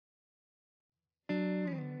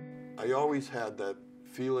I always had that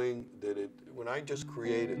feeling that when I just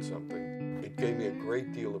created something, it gave me a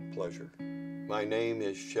great deal of pleasure. My name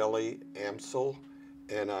is Shelley Amsel,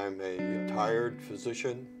 and I'm a retired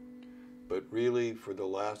physician, but really for the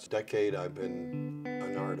last decade I've been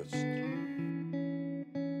an artist.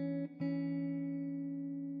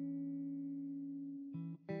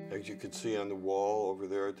 As you can see on the wall over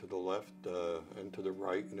there to the left and to the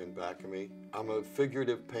right and in back of me, I'm a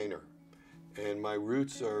figurative painter. And my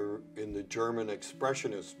roots are in the German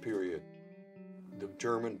Expressionist period. The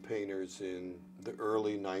German painters in the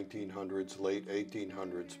early 1900s, late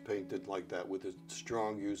 1800s painted like that with a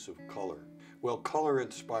strong use of color. Well, color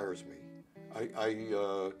inspires me.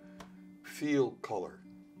 I feel color.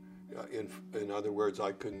 In other words,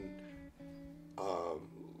 I can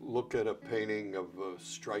look at a painting of a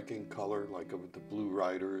striking color like of the Blue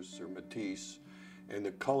Riders or Matisse, and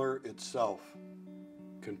the color itself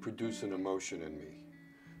can produce an emotion in me.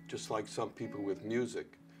 Just like some people with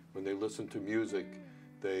music, when they listen to music,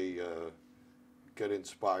 they get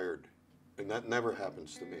inspired, and that never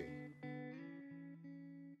happens to me.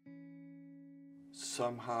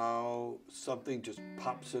 Somehow, something just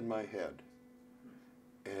pops in my head,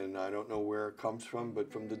 and I don't know where it comes from,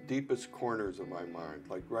 but from the deepest corners of my mind,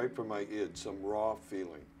 like right from my id, some raw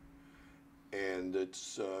feeling. And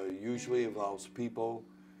it's usually involves people,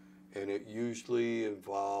 and it usually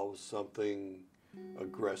involves something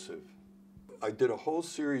aggressive. I did a whole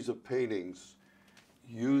series of paintings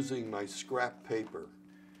using my scrap paper.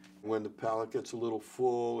 When the palette gets a little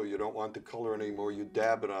full or you don't want the color anymore, you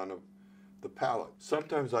dab it on the palette.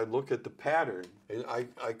 Sometimes I look at the pattern and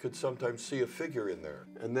I could sometimes see a figure in there.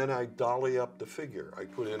 And then I dolly up the figure. I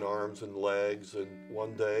put in arms and legs, and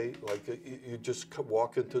one day, like you just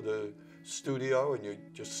walk into the studio and you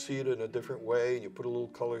just see it in a different way, and you put a little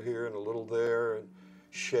color here and a little there and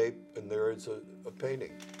shape, and there is a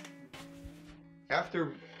painting.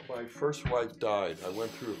 After my first wife died, I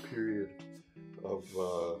went through a period of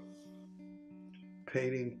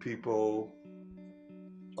painting people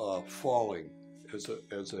falling as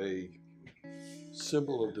a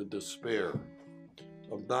symbol of the despair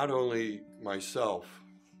of not only myself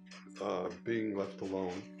being left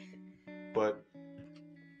alone, but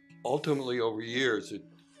ultimately over years it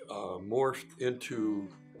morphed into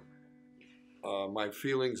my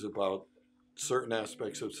feelings about certain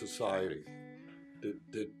aspects of society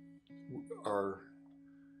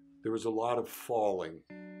there was a lot of falling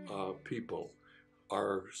people.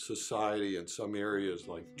 Our society in some areas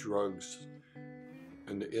like drugs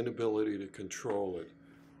and the inability to control it,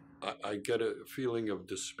 I get a feeling of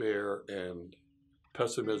despair and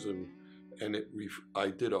pessimism, and I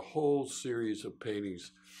did a whole series of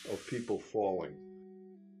paintings of people falling.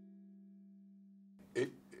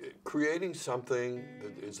 Creating something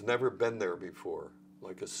that has never been there before,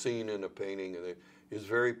 like a scene in a painting, is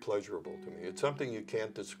very pleasurable to me. It's something you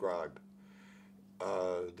can't describe.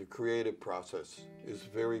 The creative process is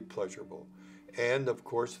very pleasurable. And of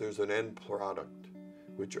course there's an end product,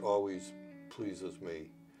 which always pleases me.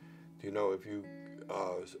 You know, if you,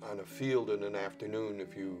 on a field in an afternoon,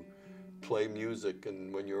 if you play music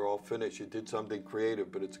and when you're all finished, you did something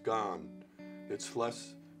creative, but it's gone. It's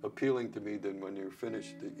less appealing to me than when you're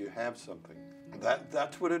finished that you have something.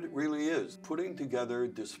 That's what it really is. Putting together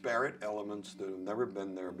disparate elements that have never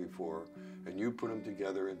been there before, and you put them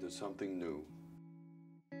together into something new.